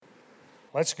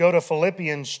Let's go to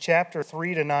Philippians chapter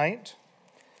 3 tonight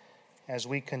as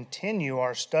we continue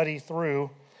our study through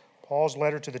Paul's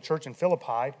letter to the church in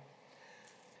Philippi.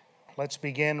 Let's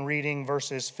begin reading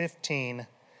verses 15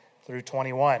 through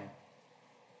 21.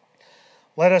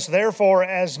 Let us therefore,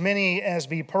 as many as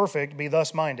be perfect, be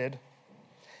thus minded.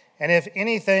 And if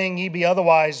anything ye be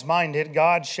otherwise minded,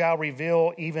 God shall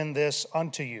reveal even this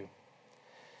unto you.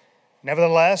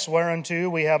 Nevertheless, whereunto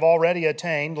we have already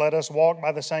attained, let us walk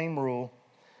by the same rule.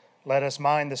 Let us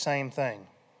mind the same thing.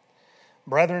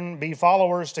 Brethren, be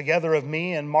followers together of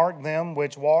me, and mark them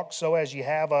which walk so as ye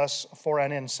have us for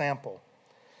an ensample.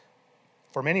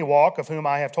 For many walk, of whom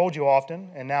I have told you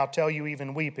often, and now tell you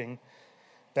even weeping,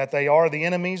 that they are the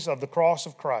enemies of the cross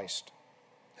of Christ,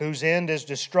 whose end is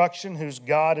destruction, whose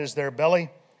God is their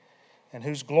belly, and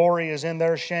whose glory is in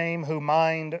their shame, who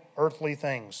mind earthly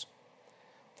things.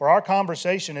 For our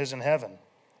conversation is in heaven,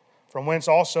 from whence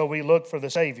also we look for the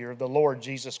Savior, the Lord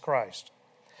Jesus Christ,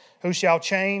 who shall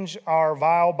change our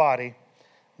vile body,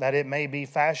 that it may be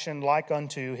fashioned like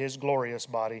unto his glorious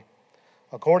body,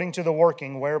 according to the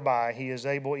working whereby he is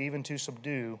able even to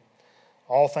subdue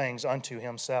all things unto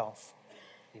himself.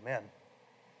 Amen.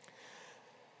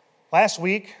 Last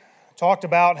week, I talked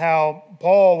about how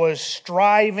Paul was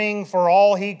striving for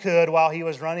all he could while he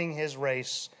was running his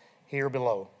race here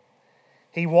below.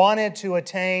 He wanted to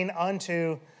attain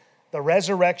unto the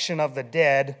resurrection of the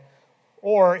dead,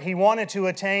 or he wanted to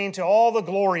attain to all the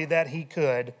glory that he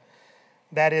could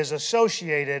that is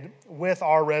associated with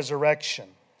our resurrection.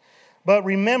 But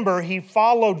remember, he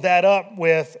followed that up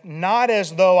with, not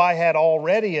as though I had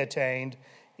already attained,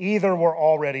 either were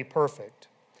already perfect.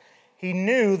 He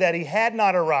knew that he had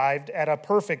not arrived at a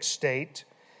perfect state.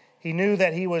 He knew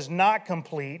that he was not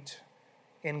complete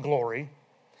in glory,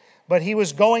 but he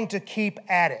was going to keep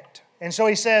at it. And so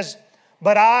he says,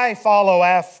 but I follow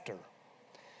after,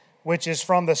 which is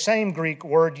from the same Greek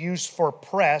word used for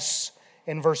press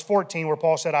in verse 14, where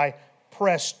Paul said, I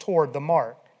press toward the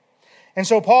mark. And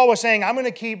so Paul was saying, I'm going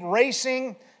to keep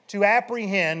racing to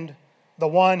apprehend the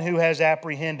one who has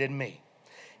apprehended me.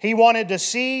 He wanted to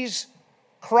seize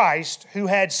Christ, who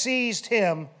had seized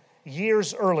him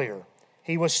years earlier.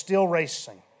 He was still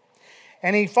racing.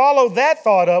 And he followed that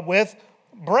thought up with,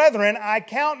 brethren, I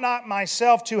count not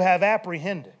myself to have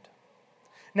apprehended.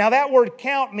 Now that word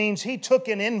count means he took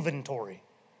an inventory.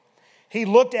 He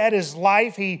looked at his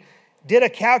life, he did a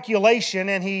calculation,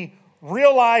 and he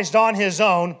realized on his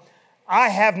own, I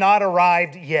have not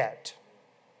arrived yet.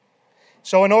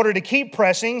 So in order to keep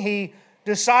pressing, he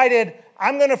decided,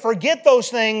 I'm going to forget those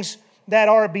things that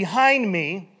are behind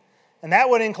me, and that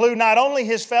would include not only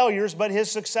his failures, but his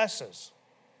successes.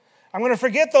 I'm going to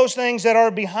forget those things that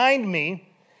are behind me,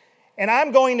 and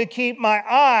I'm going to keep my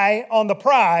eye on the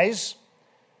prize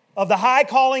of the high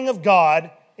calling of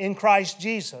God in Christ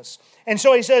Jesus. And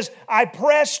so he says, I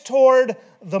press toward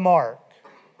the mark.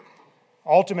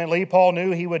 Ultimately, Paul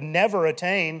knew he would never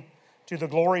attain to the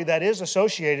glory that is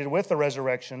associated with the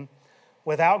resurrection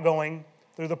without going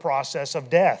through the process of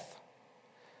death.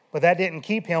 But that didn't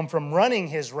keep him from running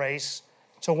his race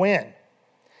to win.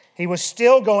 He was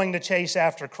still going to chase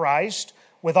after Christ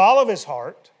with all of his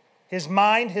heart, his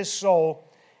mind, his soul,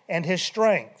 and his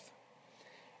strength.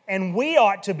 And we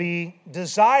ought to be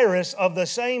desirous of the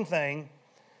same thing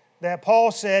that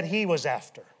Paul said he was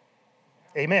after.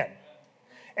 Amen.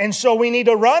 And so we need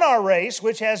to run our race,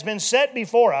 which has been set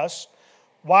before us,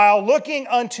 while looking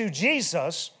unto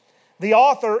Jesus, the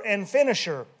author and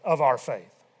finisher of our faith.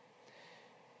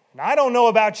 And I don't know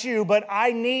about you, but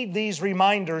I need these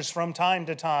reminders from time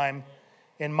to time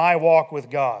in my walk with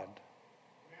God.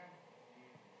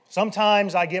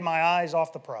 Sometimes I get my eyes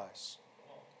off the prize,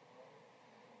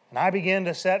 and I begin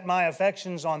to set my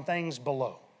affections on things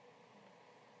below.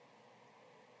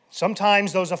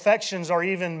 Sometimes those affections are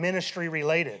even ministry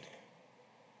related.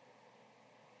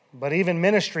 But even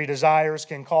ministry desires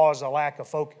can cause a lack of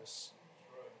focus.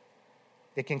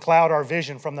 It can cloud our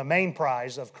vision from the main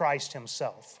prize of Christ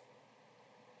himself.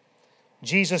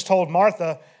 Jesus told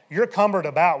Martha, you're cumbered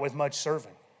about with much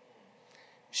serving.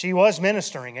 She was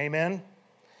ministering, amen?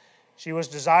 She was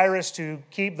desirous to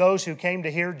keep those who came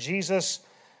to hear Jesus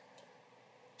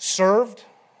served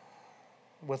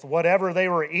with whatever they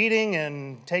were eating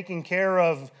and taking care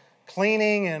of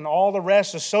cleaning and all the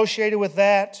rest associated with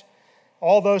that.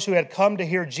 All those who had come to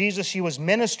hear Jesus, she was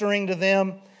ministering to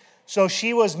them. So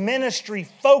she was ministry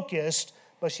focused,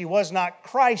 but she was not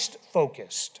Christ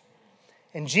focused.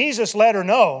 And Jesus let her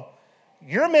know,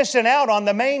 you're missing out on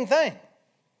the main thing.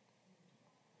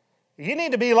 You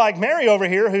need to be like Mary over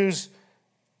here who's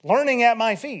learning at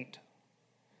my feet.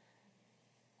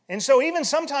 And so even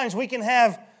sometimes we can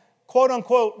have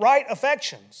quote-unquote right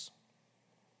affections,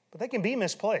 but they can be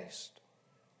misplaced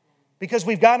because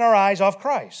we've gotten our eyes off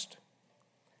Christ.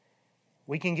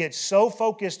 We can get so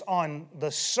focused on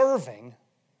the serving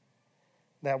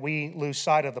that we lose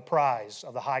sight of the prize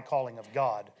of the high calling of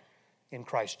God in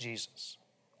Christ Jesus.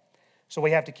 So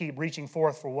we have to keep reaching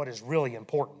forth for what is really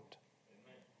important,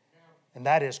 and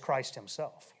that is Christ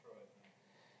Himself,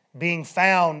 being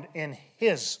found in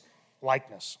His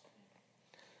likeness.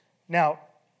 Now,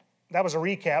 that was a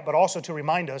recap, but also to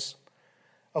remind us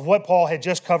of what Paul had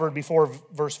just covered before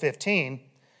verse 15,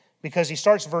 because he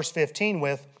starts verse 15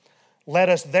 with, "Let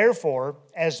us therefore,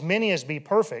 as many as be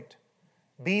perfect,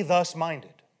 be thus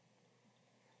minded."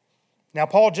 Now,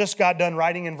 Paul just got done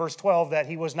writing in verse 12 that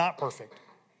he was not perfect.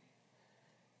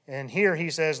 And here he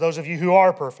says, those of you who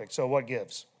are perfect, so what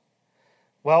gives?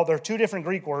 Well, there are two different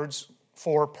Greek words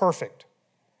for perfect.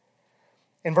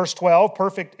 In verse 12,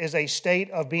 perfect is a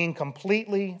state of being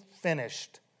completely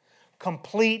finished,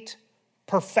 complete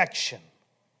perfection.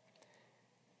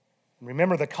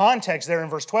 Remember, the context there in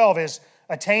verse 12 is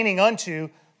attaining unto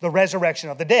the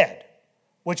resurrection of the dead,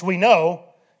 which we know,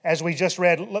 as we just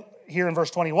read here in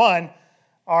verse 21,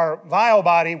 our vile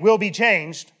body will be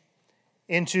changed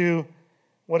into,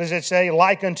 what does it say,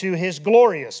 like unto His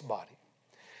glorious body.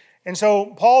 And so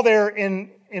Paul there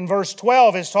in verse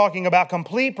 12 is talking about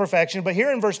complete perfection, but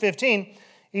here in verse 15,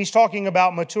 he's talking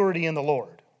about maturity in the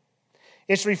Lord.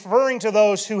 It's referring to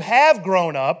those who have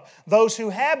grown up, those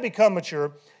who have become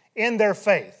mature in their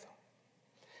faith.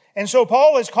 And so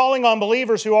Paul is calling on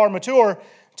believers who are mature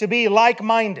to be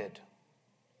like-minded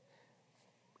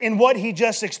in what he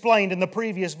just explained in the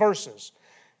previous verses.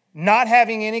 Not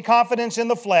having any confidence in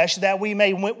the flesh that we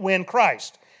may win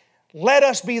Christ. Let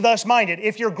us be thus minded.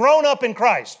 If you're grown up in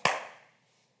Christ,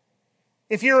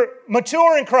 if you're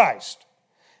mature in Christ,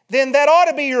 then that ought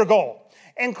to be your goal.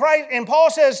 And Paul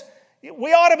says,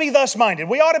 we ought to be thus minded.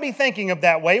 We ought to be thinking of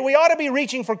that way. We ought to be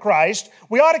reaching for Christ.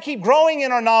 We ought to keep growing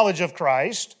in our knowledge of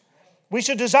Christ. We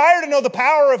should desire to know the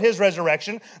power of His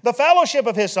resurrection, the fellowship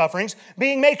of His sufferings,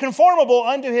 being made conformable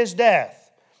unto His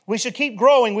death. We should keep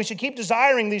growing. We should keep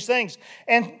desiring these things.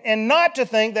 And not to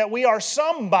think that we are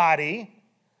somebody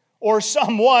or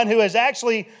someone who has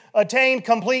actually attained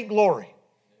complete glory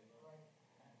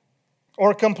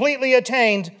or completely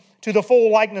attained to the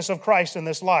full likeness of Christ in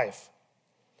this life.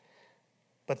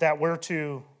 But that we're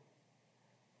to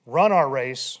run our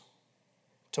race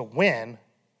to win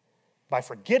by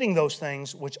forgetting those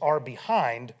things which are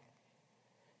behind,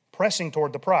 pressing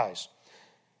toward the prize.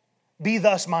 Be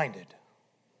thus minded.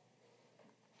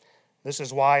 This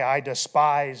is why I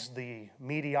despise the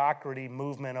mediocrity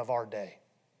movement of our day.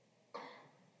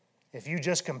 If you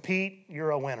just compete,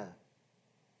 you're a winner.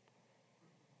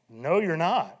 No, you're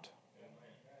not.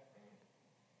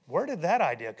 Where did that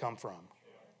idea come from?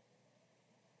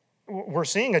 We're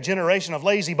seeing a generation of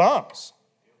lazy bums.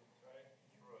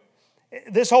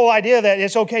 This whole idea that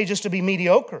it's okay just to be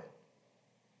mediocre.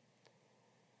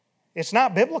 It's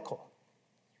not biblical.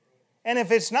 And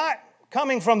if it's not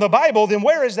coming from the Bible, then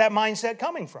where is that mindset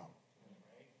coming from?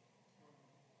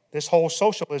 This whole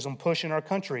socialism push in our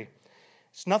country,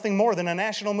 it's nothing more than a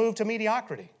national move to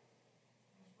mediocrity.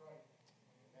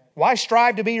 Why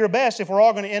strive to be your best if we're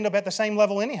all going to end up at the same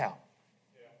level anyhow?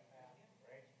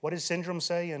 What did Syndrome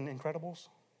say in Incredibles?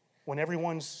 When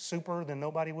everyone's super, then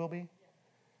nobody will be.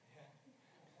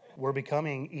 We're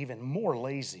becoming even more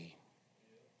lazy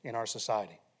in our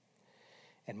society.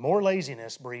 And more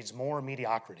laziness breeds more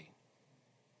mediocrity.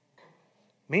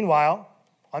 Meanwhile,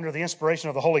 under the inspiration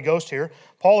of the Holy Ghost here,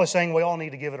 Paul is saying we all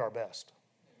need to give it our best.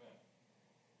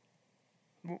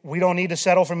 We don't need to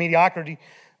settle for mediocrity.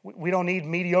 We don't need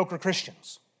mediocre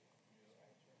Christians.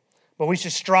 But we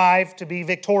should strive to be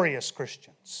victorious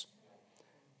Christians.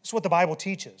 That's what the Bible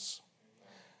teaches.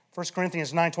 1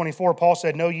 Corinthians 9:24, Paul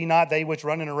said, "Know ye not they which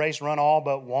run in a race run all,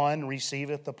 but one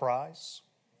receiveth the prize?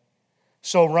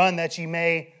 So run that ye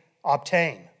may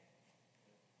obtain."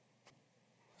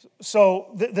 So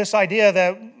this idea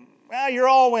that you're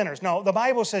all winners. No, the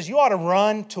Bible says you ought to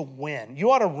run to win.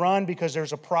 You ought to run because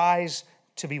there's a prize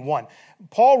to be won.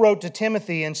 Paul wrote to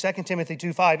Timothy in 2 Timothy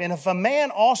 2:5, "And if a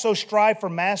man also strive for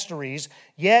masteries,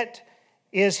 yet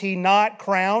is he not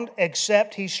crowned,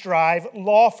 except he strive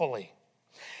lawfully."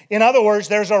 In other words,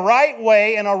 there's a right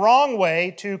way and a wrong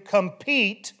way to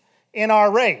compete in our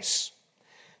race.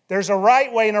 There's a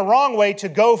right way and a wrong way to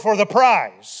go for the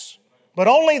prize. But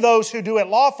only those who do it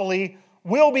lawfully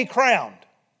will be crowned.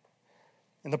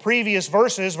 In the previous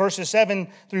verses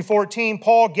 7 through 14,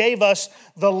 Paul gave us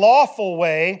the lawful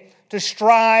way to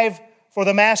strive for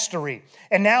the mastery.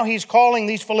 And now he's calling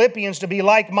these Philippians to be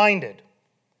like-minded.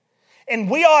 And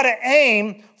we ought to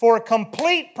aim for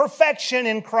complete perfection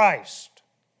in Christ.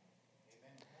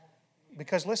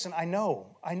 Because listen, I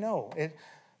know.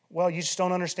 Well, you just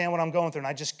don't understand what I'm going through, and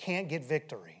I just can't get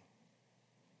victory.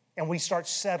 And we start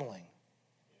settling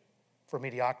for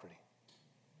mediocrity.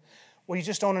 Well, you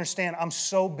just don't understand. I'm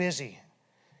so busy,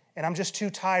 and I'm just too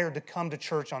tired to come to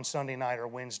church on Sunday night or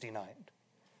Wednesday night.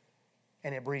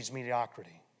 And it breeds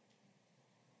mediocrity.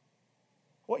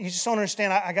 Well, you just don't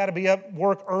understand. I got to be up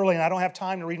work early, and I don't have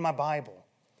time to read my Bible.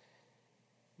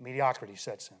 Mediocrity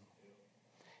sets in.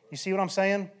 You see what I'm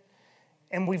saying?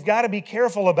 And we've got to be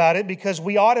careful about it because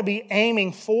we ought to be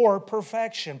aiming for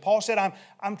perfection. Paul said,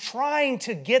 I'm trying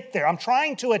to get there. I'm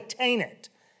trying to attain it.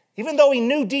 Even though he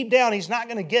knew deep down he's not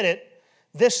going to get it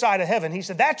this side of heaven. He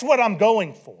said, that's what I'm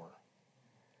going for.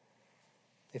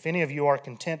 If any of you are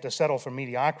content to settle for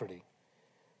mediocrity,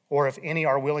 or if any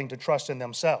are willing to trust in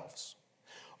themselves,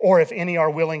 or if any are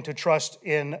willing to trust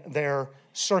in their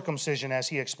circumcision, as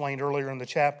he explained earlier in the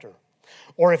chapter,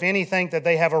 or if any think that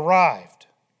they have arrived,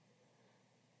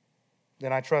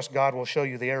 then I trust God will show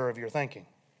you the error of your thinking.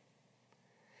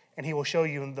 And he will show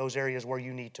you in those areas where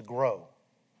you need to grow.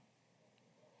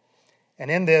 And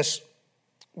in this,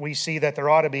 we see that there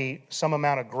ought to be some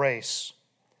amount of grace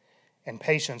and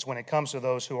patience when it comes to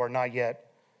those who are not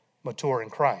yet mature in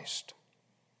Christ.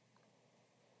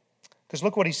 Because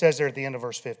look what he says there at the end of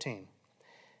verse 15.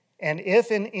 And if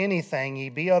in anything ye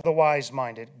be otherwise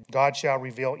minded, God shall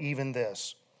reveal even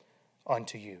this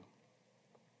unto you.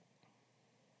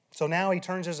 So now he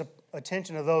turns his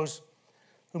attention to those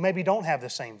who maybe don't have the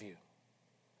same view.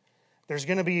 There's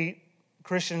going to be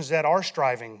Christians that are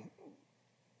striving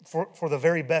for the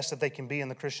very best that they can be in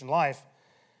the Christian life.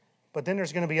 But then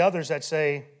there's going to be others that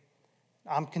say,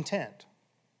 I'm content.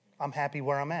 I'm happy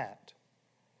where I'm at.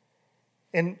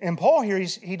 And Paul here,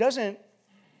 he doesn't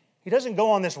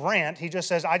go on this rant. He just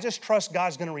says, I just trust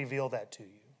God's going to reveal that to you.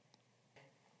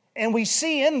 And we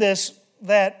see in this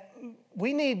that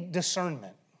we need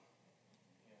discernment.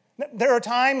 There are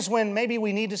times when maybe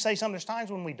we need to say something. There's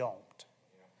times when we don't.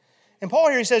 And Paul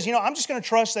here, he says, I'm just going to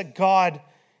trust that God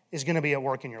is going to be at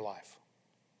work in your life.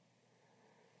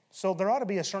 So there ought to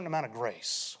be a certain amount of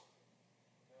grace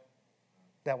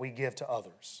that we give to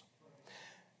others.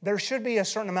 There should be a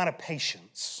certain amount of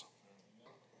patience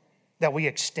that we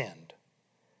extend.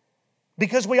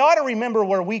 Because we ought to remember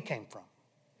where we came from.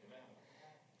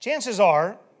 Chances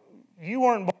are, you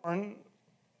weren't born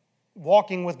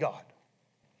walking with God.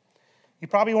 You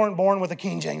probably weren't born with a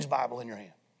King James Bible in your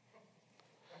hand.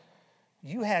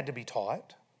 You had to be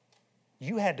taught.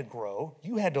 You had to grow.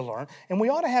 You had to learn. And we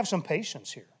ought to have some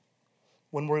patience here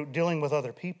when we're dealing with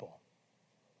other people.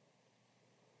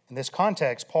 In this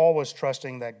context, Paul was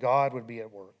trusting that God would be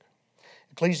at work.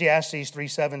 Ecclesiastes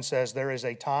 3:7 says, there is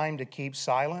a time to keep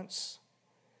silence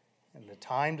and a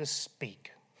time to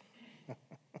speak.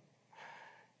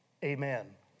 Amen.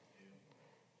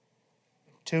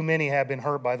 Too many have been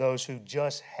hurt by those who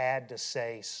just had to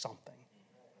say something.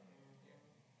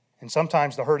 And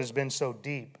sometimes the hurt has been so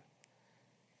deep,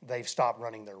 they've stopped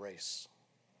running their race.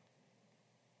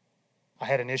 I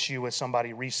had an issue with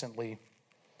somebody recently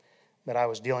that I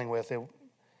was dealing with. It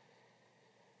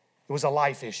was a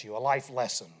life issue, a life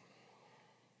lesson.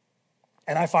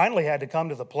 And I finally had to come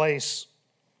to the place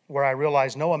where I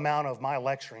realized no amount of my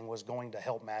lecturing was going to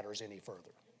help matters any further.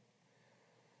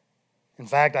 In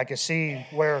fact, I could see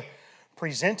where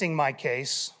presenting my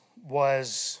case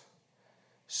was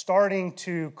starting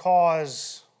to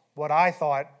cause what I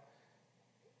thought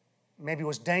maybe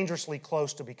was dangerously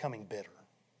close to becoming bitter.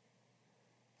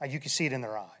 You could see it in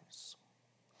their eyes.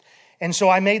 And so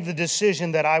I made the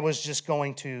decision that I was just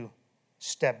going to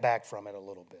step back from it a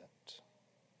little bit.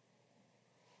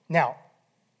 Now,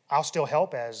 I'll still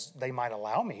help as they might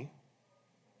allow me.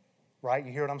 Right?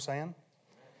 You hear what I'm saying?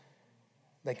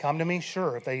 They come to me,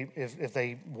 sure. If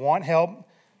they want help,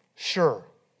 sure.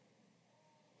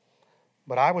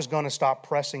 But I was going to stop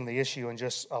pressing the issue and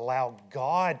just allow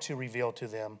God to reveal to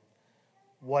them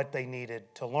what they needed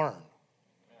to learn.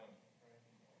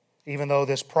 Even though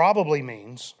this probably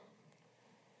means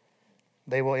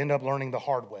they will end up learning the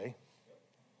hard way.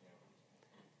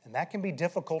 And that can be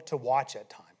difficult to watch at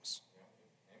times.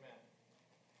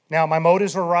 Now, my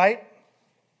motives were right.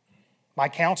 My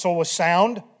counsel was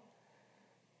sound.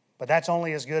 But that's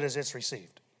only as good as it's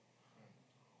received.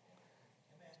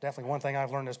 It's definitely one thing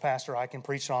I've learned as pastor. I can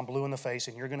preach till I'm blue in the face,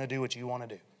 and you're going to do what you want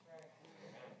to do.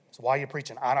 So why are you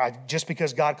preaching? Just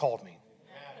because God called me.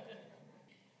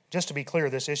 Just to be clear,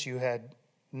 this issue had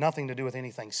nothing to do with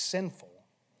anything sinful.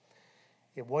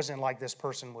 It wasn't like this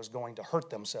person was going to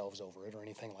hurt themselves over it or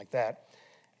anything like that.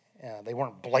 They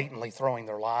weren't blatantly throwing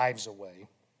their lives away.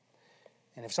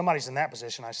 And if somebody's in that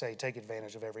position, I say take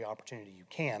advantage of every opportunity you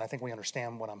can. I think we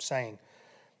understand what I'm saying.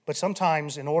 But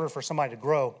sometimes in order for somebody to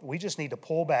grow, we just need to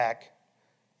pull back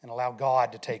and allow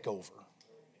God to take over.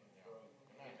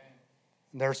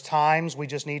 There's times we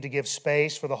just need to give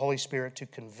space for the Holy Spirit to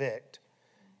convict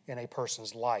in a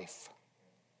person's life.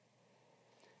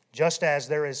 Just as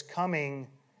there is coming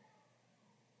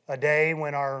a day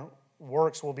when our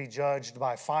works will be judged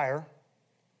by fire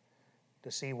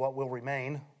to see what will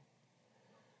remain,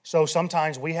 so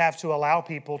sometimes we have to allow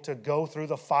people to go through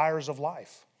the fires of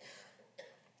life.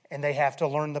 And they have to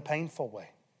learn the painful way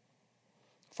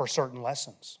for certain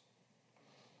lessons.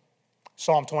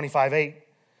 Psalm 25:8,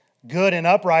 good and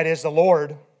upright is the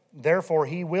Lord, therefore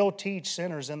He will teach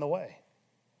sinners in the way.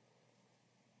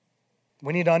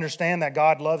 We need to understand that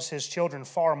God loves His children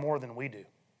far more than we do.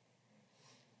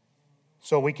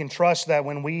 So we can trust that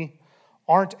when we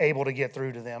aren't able to get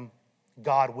through to them,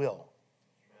 God will.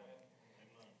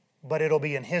 But it'll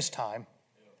be in His time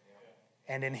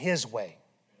and in His way.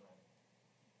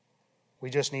 We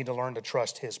just need to learn to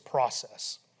trust His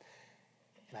process.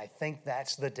 And I think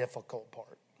that's the difficult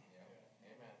part.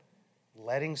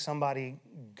 Letting somebody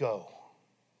go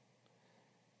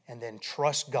and then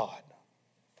trust God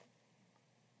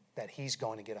that He's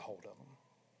going to get a hold of them.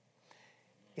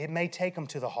 It may take them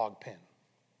to the hog pen.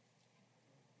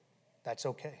 That's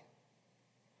okay.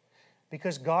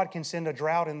 Because God can send a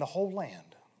drought in the whole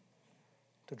land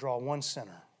to draw one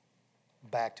sinner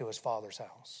back to his Father's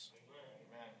house.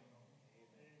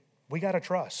 We got to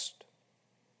trust.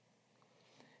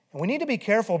 And we need to be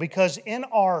careful because in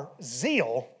our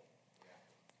zeal,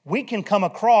 we can come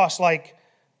across like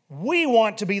we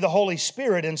want to be the Holy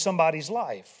Spirit in somebody's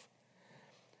life.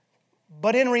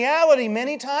 But in reality,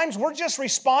 many times we're just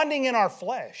responding in our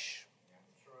flesh.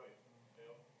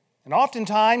 And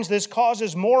oftentimes this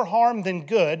causes more harm than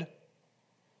good.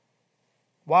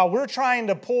 While we're trying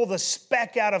to pull the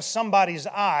speck out of somebody's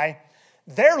eye,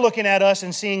 they're looking at us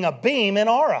and seeing a beam in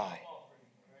our eye.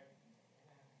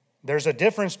 There's a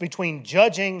difference between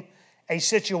judging a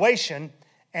situation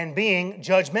and being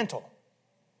judgmental.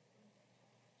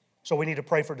 So we need to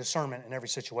pray for discernment in every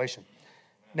situation.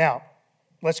 Now,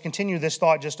 let's continue this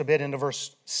thought just a bit into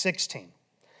verse 16.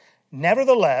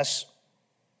 Nevertheless,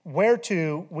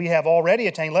 whereto we have already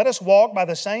attained, let us walk by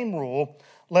the same rule,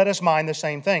 let us mind the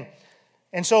same thing.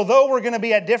 And so though we're going to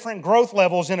be at different growth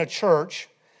levels in a church,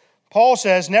 Paul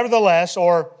says, nevertheless,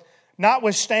 or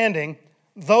notwithstanding,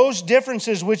 those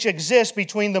differences which exist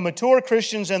between the mature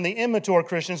Christians and the immature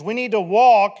Christians, we need to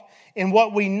walk in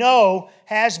what we know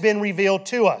has been revealed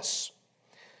to us.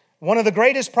 One of the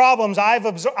greatest problems I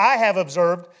have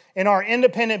observed in our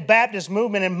independent Baptist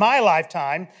movement in my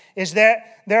lifetime is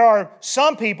that there are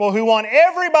some people who want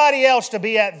everybody else to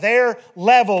be at their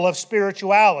level of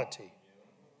spirituality.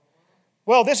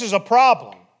 Well, this is a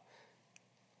problem.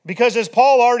 Because as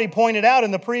Paul already pointed out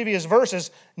in the previous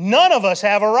verses, none of us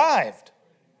have arrived.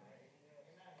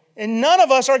 And none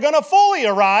of us are going to fully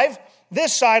arrive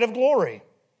this side of glory.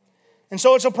 And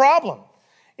so it's a problem.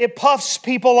 It puffs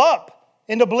people up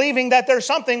into believing that there's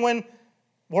something when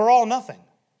we're all nothing.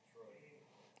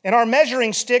 And our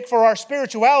measuring stick for our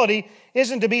spirituality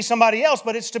isn't to be somebody else,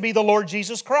 but it's to be the Lord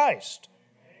Jesus Christ.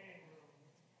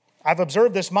 I've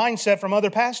observed this mindset from other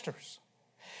pastors.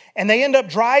 And they end up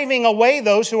driving away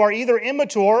those who are either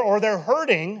immature or they're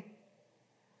hurting,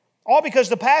 all because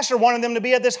the pastor wanted them to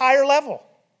be at this higher level.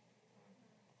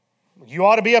 You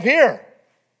ought to be up here.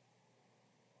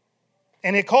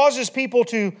 And it causes people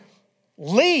to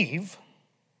leave,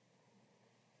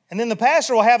 and then the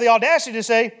pastor will have the audacity to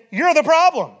say, you're the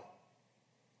problem.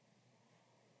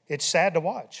 It's sad to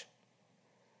watch.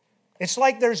 It's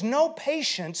like there's no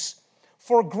patience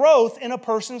for growth in a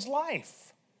person's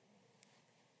life.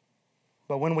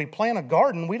 But when we plant a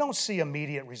garden, we don't see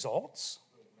immediate results.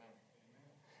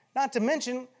 Not to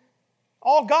mention,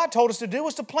 all God told us to do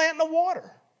was to plant in the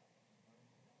water.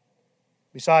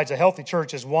 Besides, a healthy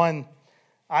church is one,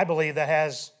 I believe, that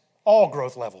has all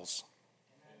growth levels.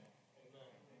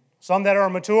 Some that are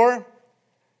mature,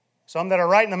 some that are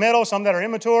right in the middle, some that are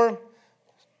immature,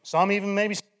 some even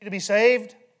maybe to be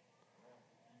saved.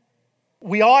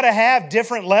 We ought to have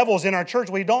different levels in our church.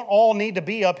 We don't all need to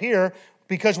be up here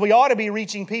because we ought to be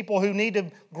reaching people who need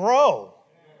to grow.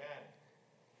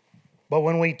 But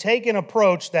when we take an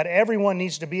approach that everyone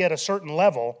needs to be at a certain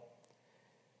level,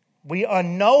 we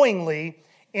unknowingly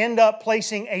end up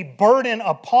placing a burden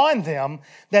upon them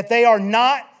that they are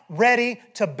not ready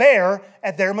to bear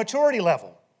at their maturity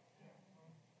level.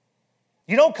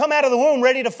 You don't come out of the womb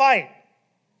ready to fight,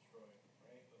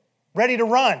 ready to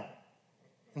run.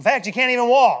 In fact, you can't even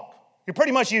walk. You're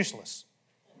pretty much useless.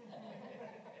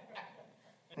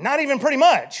 Not even pretty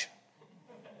much.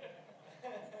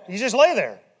 You just lay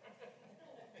there.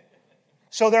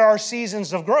 So there are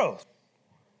seasons of growth.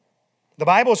 The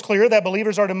Bible is clear that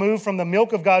believers are to move from the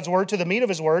milk of God's Word to the meat of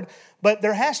His Word, but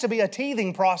there has to be a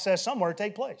teething process somewhere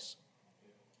take place.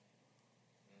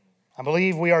 I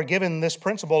believe we are given this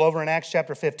principle over in Acts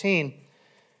chapter 15.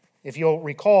 If you'll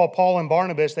recall, Paul and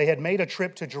Barnabas, they had made a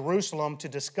trip to Jerusalem to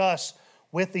discuss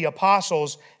with the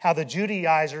apostles how the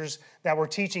Judaizers that were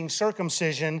teaching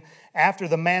circumcision after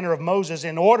the manner of Moses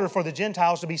in order for the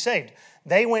Gentiles to be saved.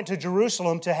 They went to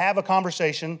Jerusalem to have a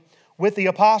conversation with the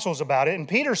apostles about it. And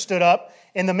Peter stood up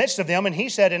in the midst of them, and he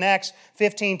said in Acts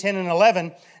 15, 10 and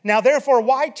 11, "Now therefore,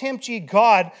 why tempt ye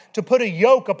God to put a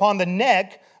yoke upon the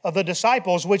neck of the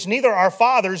disciples, which neither our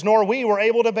fathers nor we were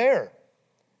able to bear?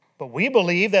 But we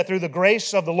believe that through the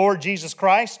grace of the Lord Jesus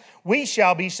Christ, we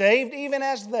shall be saved, even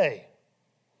as they."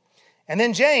 And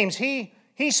then James, he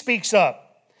speaks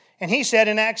up. And he said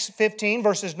in Acts 15,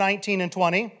 verses 19 and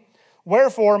 20,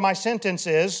 "Wherefore my sentence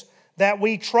is that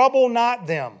we trouble not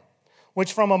them,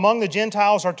 which from among the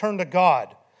Gentiles are turned to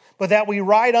God, but that we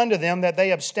write unto them that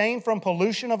they abstain from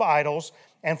pollution of idols,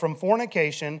 and from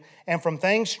fornication, and from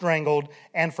things strangled,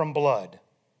 and from blood."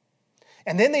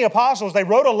 And then the apostles, they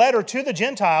wrote a letter to the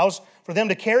Gentiles for them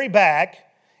to carry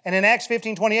back. And in Acts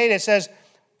 15:28 it says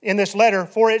in this letter,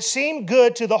 "For it seemed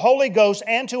good to the Holy Ghost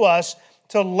and to us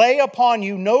to lay upon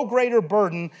you no greater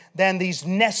burden than these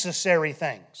necessary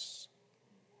things."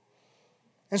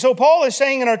 And so Paul is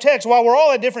saying in our text, while we're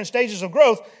all at different stages of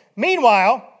growth,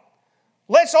 meanwhile,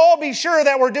 let's all be sure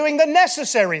that we're doing the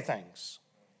necessary things.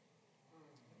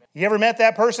 You ever met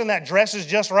that person that dresses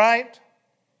just right?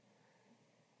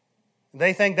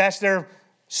 They think that's their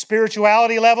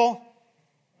spirituality level.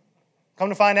 Come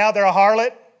to find out they're a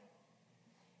harlot.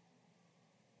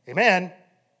 Amen.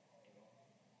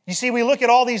 You see, we look at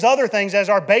all these other things as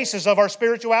our basis of our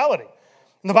spirituality.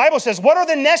 And the Bible says, what are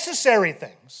the necessary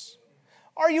things?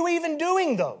 Are you even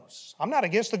doing those? I'm not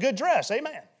against the good dress.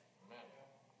 Amen.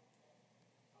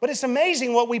 But it's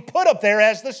amazing what we put up there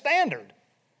as the standard.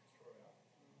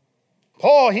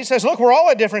 Paul, he says, look, we're all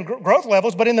at different growth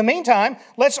levels, but in the meantime,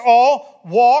 let's all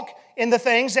walk in the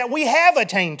things that we have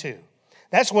attained to.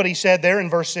 That's what he said there in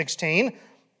verse 16.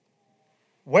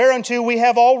 "Whereunto we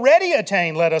have already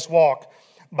attained, let us walk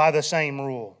by the same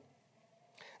rule."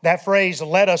 That phrase,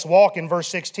 "let us walk," in verse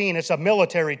 16, it's a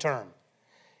military term.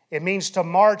 It means to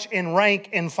march in rank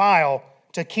and file,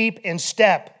 to keep in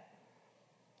step.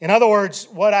 In other words,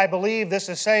 what I believe this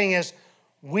is saying is,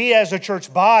 we as a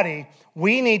church body,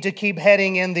 we need to keep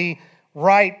heading in the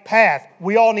right path.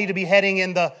 We all need to be heading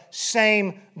in the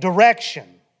same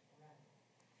direction.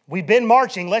 We've been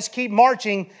marching. Let's keep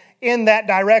marching in that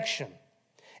direction.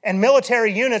 And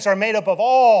military units are made up of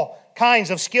all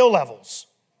kinds of skill levels.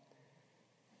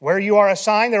 Where you are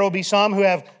assigned, there will be some who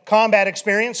have combat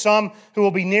experience, some who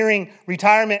will be nearing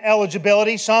retirement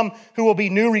eligibility, some who will be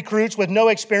new recruits with no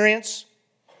experience.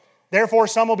 Therefore,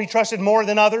 some will be trusted more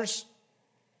than others.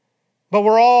 But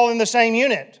we're all in the same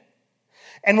unit.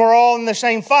 And we're all in the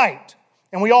same fight.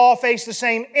 And we all face the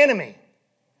same enemy.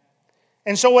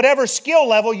 And so whatever skill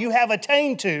level you have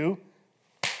attained to,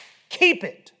 keep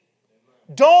it.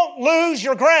 Don't lose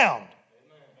your ground.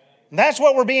 And that's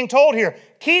what we're being told here.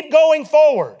 Keep going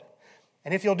forward.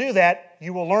 And if you'll do that,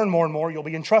 you will learn more and more. You'll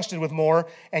be entrusted with more,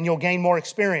 and you'll gain more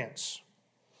experience.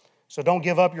 So don't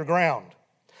give up your ground.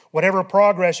 Whatever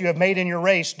progress you have made in your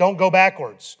race, don't go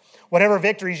backwards. Whatever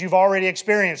victories you've already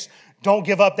experienced, don't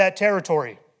give up that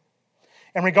territory.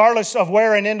 And regardless of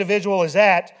where an individual is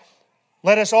at,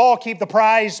 let us all keep the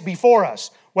prize before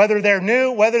us. Whether they're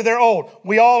new, whether they're old,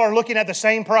 we all are looking at the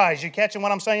same prize. You catching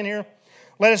what I'm saying here?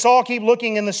 Let us all keep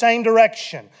looking in the same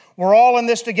direction. We're all in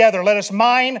this together. Let us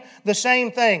mind the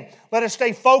same thing. Let us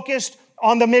stay focused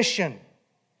on the mission.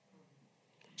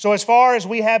 So as far as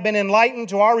we have been enlightened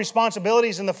to our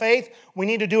responsibilities in the faith, we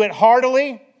need to do it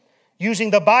heartily, using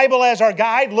the Bible as our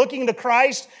guide, looking to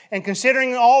Christ, and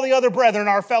considering all the other brethren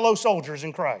our fellow soldiers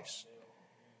in Christ.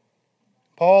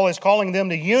 Paul is calling them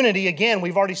to unity. Again,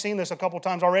 we've already seen this a couple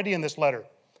times already in this letter.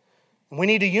 We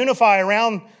need to unify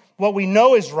around what we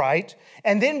know is right,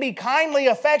 and then be kindly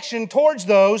affectioned towards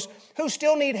those who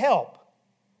still need help.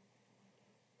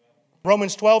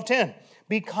 Romans 12:10.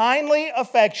 Be kindly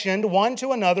affectioned one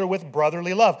to another with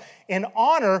brotherly love, in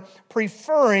honor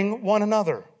preferring one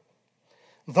another.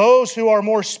 Those who are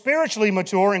more spiritually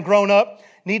mature and grown up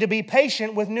need to be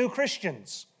patient with new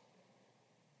Christians.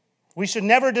 We should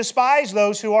never despise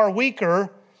those who are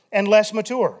weaker and less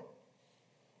mature.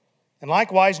 And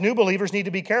likewise, new believers need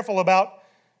to be careful about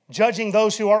judging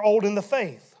those who are old in the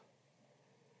faith.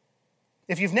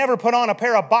 If you've never put on a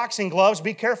pair of boxing gloves,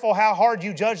 be careful how hard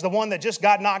you judge the one that just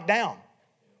got knocked down.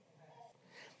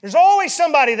 There's always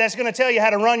somebody that's going to tell you how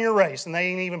to run your race, and they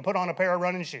ain't even put on a pair of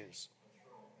running shoes.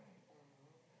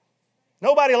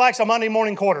 Nobody likes a Monday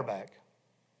morning quarterback.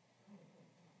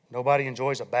 Nobody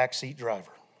enjoys a backseat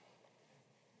driver.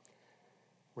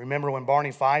 Remember when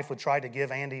Barney Fife would try to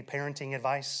give Andy parenting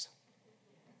advice?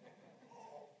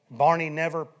 Barney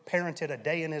never parented a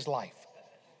day in his life.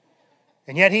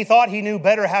 And yet he thought he knew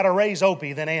better how to raise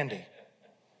Opie than Andy.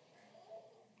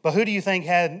 But who do you think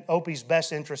had Opie's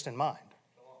best interest in mind?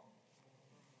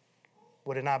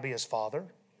 Would it not be his father?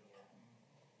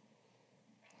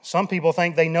 Some people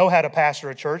think they know how to pastor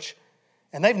a church,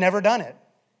 and they've never done it.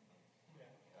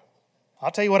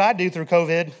 I'll tell you what I do through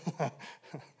COVID.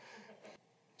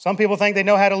 Some people think they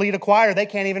know how to lead a choir. They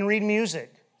can't even read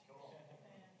music.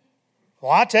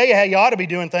 Well, I'll tell you how you ought to be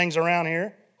doing things around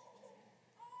here.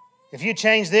 If you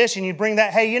change this and you bring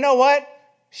that, hey, you know what?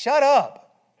 Shut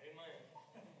up.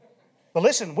 But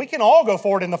listen, we can all go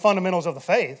forward in the fundamentals of the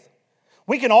faith.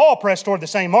 We can all press toward the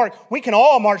same mark. We can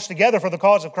all march together for the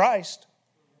cause of Christ.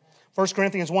 1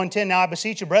 Corinthians 1:10, now I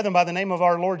beseech you, brethren, by the name of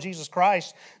our Lord Jesus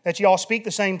Christ, that ye all speak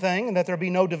the same thing, and that there be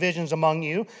no divisions among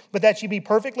you, but that ye be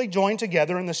perfectly joined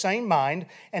together in the same mind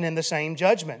and in the same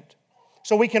judgment.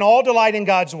 So we can all delight in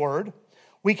God's word.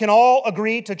 We can all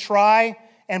agree to try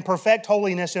and perfect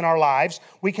holiness in our lives.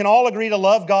 We can all agree to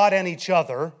love God and each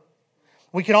other.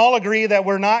 We can all agree that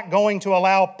we're not going to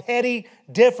allow petty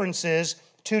differences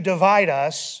to divide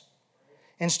us.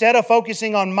 Instead of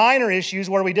focusing on minor issues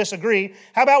where we disagree,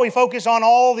 how about we focus on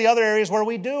all the other areas where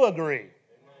we do agree?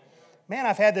 Man,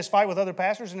 I've had this fight with other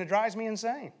pastors and it drives me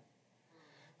insane.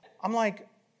 I'm like,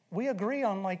 we agree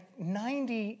on like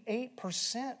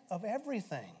 98% of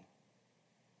everything.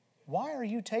 Why are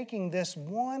you taking this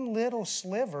one little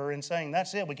sliver and saying,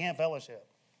 that's it, we can't fellowship?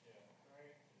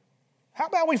 How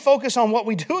about we focus on what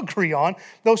we do agree on,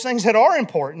 those things that are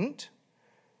important?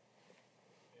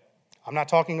 I'm not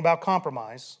talking about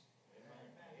compromise,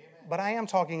 but I am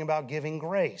talking about giving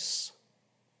grace.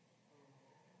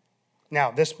 Now,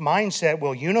 this mindset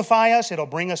will unify us. It'll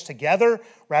bring us together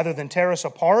rather than tear us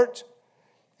apart.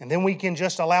 And then we can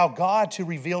just allow God to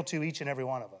reveal to each and every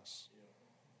one of us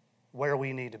where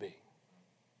we need to be.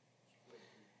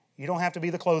 You don't have to be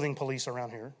the clothing police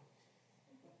around here.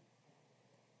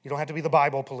 You don't have to be the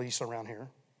Bible police around here.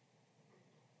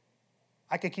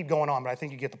 I could keep going on, but I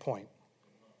think you get the point.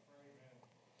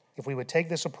 If we would take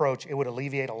this approach, it would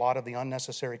alleviate a lot of the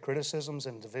unnecessary criticisms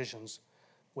and divisions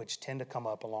which tend to come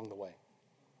up along the way.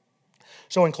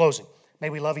 So in closing,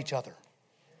 may we love each other.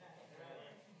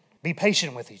 Be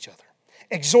patient with each other.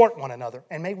 Exhort one another.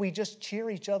 And may we just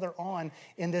cheer each other on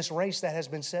in this race that has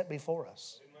been set before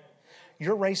us.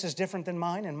 Your race is different than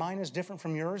mine, and mine is different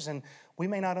from yours. And we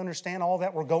may not understand all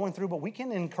that we're going through, but we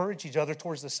can encourage each other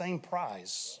towards the same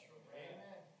prize.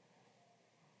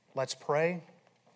 Let's pray.